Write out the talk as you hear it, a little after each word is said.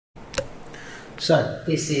So,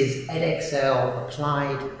 this is Edexcel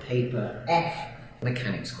Applied Paper F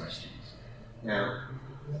Mechanics questions. Now,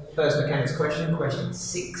 first mechanics question, question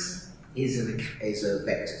 6, is a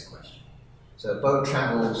vectors question. So, a boat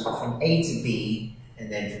travels from A to B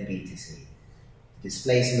and then from B to C. The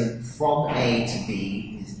displacement from A to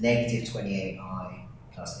B is negative 28I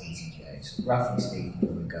plus 80J. So, roughly speaking,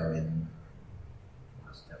 we're going,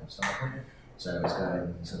 so it's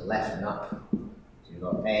going to the left and up. So you've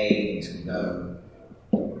got A, it's going to go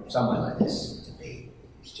somewhere like this to B.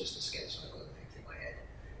 It's just a sketch, so I've got the thing in my head.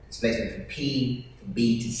 Displacement from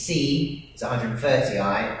B to C is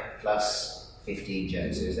 130I plus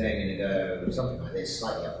 15J. So it's then going to go something like this,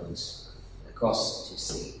 slightly upwards, across to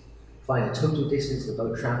C. Find the total distance the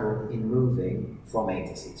boat travelled in moving from A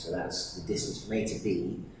to C. So that's the distance from A to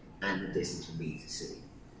B and the distance from B to C.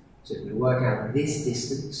 So if we work out this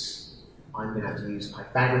distance, I'm going to have to use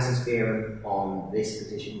Pythagoras' theorem on this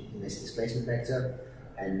position in this displacement vector,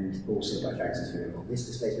 and also Pythagoras' theorem on this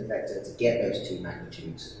displacement vector to get those two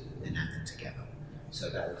magnitudes and then add them together. So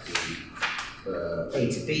that would be for A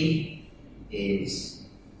to B is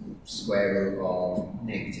square root of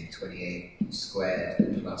negative 28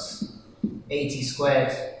 squared plus 80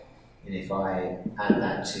 squared, and if I add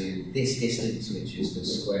that to this distance, which is the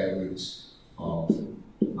square root of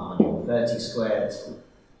 130 squared,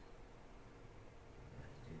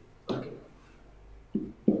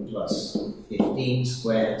 plus 15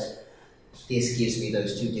 squared. This gives me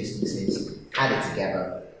those two distances added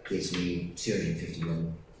together, gives me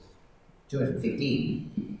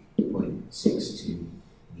 215.62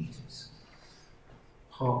 meters.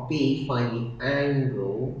 Part B, find the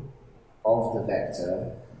angle of the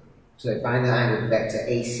vector. So find the angle the vector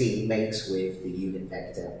AC makes with the unit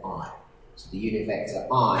vector I. So the unit vector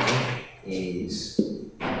I is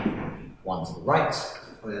 1 to the right.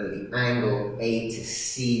 The angle A to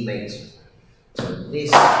C makes with that. So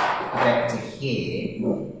this vector here,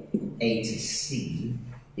 A to C,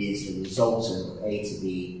 is the resultant of A to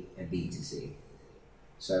B and B to C.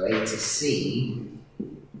 So A to C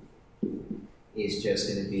is just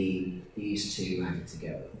going to be these two added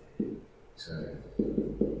together. So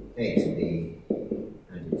A to B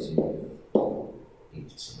added to B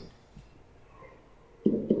to C.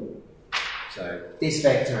 So this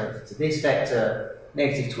vector added to this vector,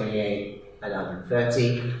 negative 28 and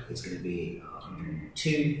 130, it's going to be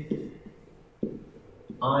 102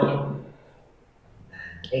 I,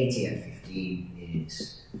 and 80 and 15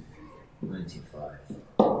 is 95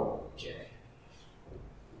 J.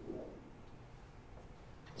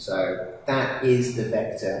 So that is the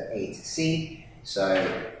vector A to C. So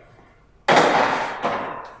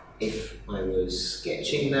if I was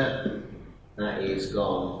sketching that, that is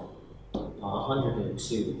gone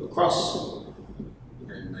 102 across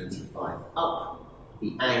and 95 up.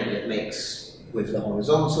 The angle it makes with the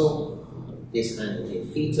horizontal, this angle here,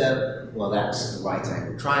 theta, well that's the right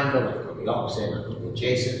angle triangle. I've got the opposite, I've got the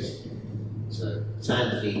adjacent. So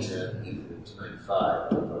tan theta equal to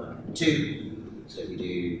 95 over 102. So if we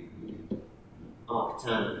do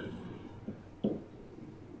arctan,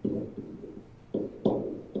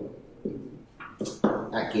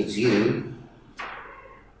 that gives you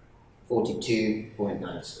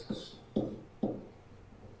 42.96.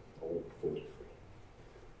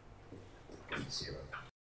 0.